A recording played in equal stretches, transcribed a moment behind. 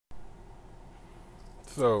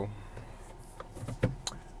So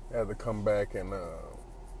I had to come back and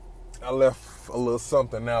I left a little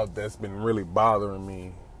something out that's been really bothering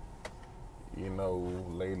me. You know,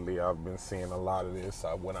 lately I've been seeing a lot of this.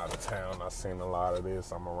 I went out of town, I've seen a lot of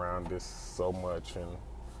this. I'm around this so much, and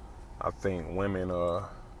I think women are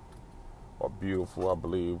beautiful. I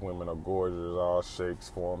believe women are gorgeous, all shapes,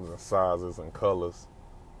 forms, and sizes and colors.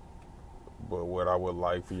 But what I would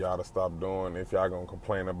like for y'all to stop doing, if y'all gonna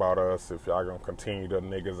complain about us, if y'all gonna continue the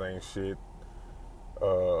niggas ain't shit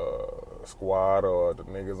squad or the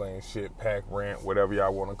niggas ain't shit pack rant, whatever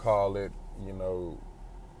y'all want to call it, you know,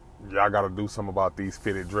 y'all got to do something about these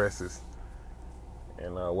fitted dresses.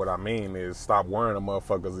 And what I mean is stop wearing them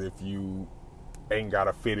motherfuckers if you ain't got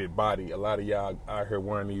a fitted body. A lot of y'all out here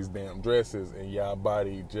wearing these damn dresses and y'all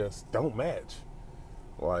body just don't match.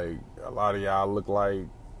 Like, a lot of y'all look like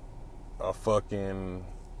a fucking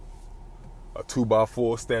a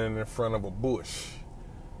 2x4 standing in front of a bush.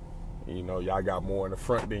 You know, y'all got more in the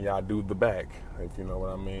front than y'all do the back, if you know what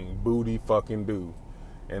I mean. Booty fucking do.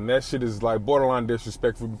 And that shit is like borderline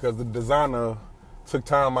disrespectful because the designer took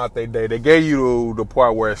time out their day. They gave you the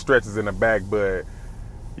part where it stretches in the back, but,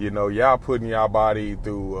 you know, y'all putting y'all body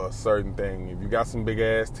through a certain thing. If you got some big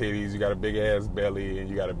ass titties, you got a big ass belly, and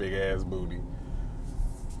you got a big ass booty,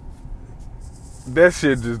 that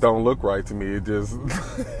shit just don't look right to me. It just...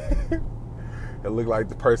 It looked like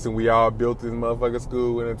the person we all built this motherfucking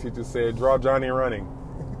school when the teacher said, draw Johnny running.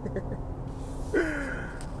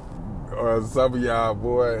 Or some of y'all,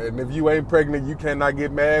 boy. And if you ain't pregnant, you cannot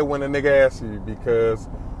get mad when a nigga asks you, because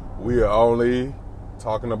we are only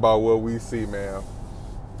talking about what we see, man.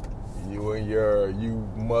 You and you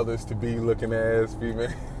mothers to be looking ass female.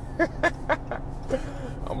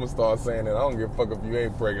 I'm gonna start saying that. I don't give a fuck if you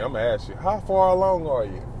ain't pregnant. I'm gonna ask you, how far along are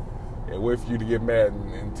you? And wait for you to get mad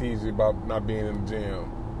and tease you about not being in the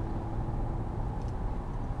gym.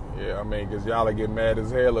 Yeah, I mean, because y'all get mad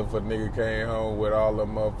as hell if a nigga came home with all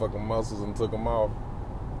them motherfucking muscles and took them off.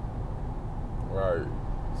 Right.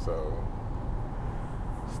 So,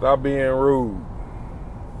 stop being rude.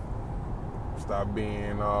 Stop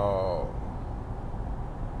being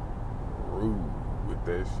rude with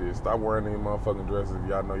that shit. Stop wearing these motherfucking dresses if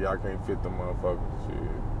y'all know y'all can't fit them motherfuckers. Shit.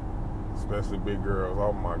 Especially big girls.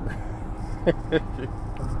 Oh my God.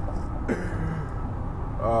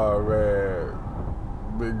 Oh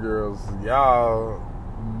man, big girls, y'all,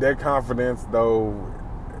 their confidence though,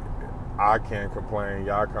 I can't complain.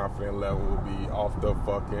 Y'all confidence level will be off the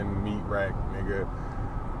fucking meat rack, nigga.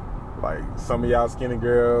 Like some of y'all skinny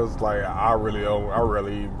girls, like I really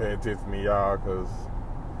even pay attention to y'all, cause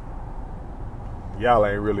y'all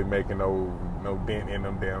ain't really making no dent in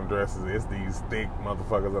them damn dresses. It's these thick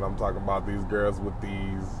motherfuckers that I'm talking about. These girls with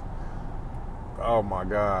these, oh my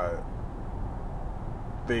God,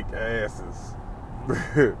 thick asses.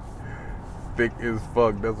 Thick as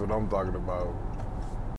fuck, that's what I'm talking about.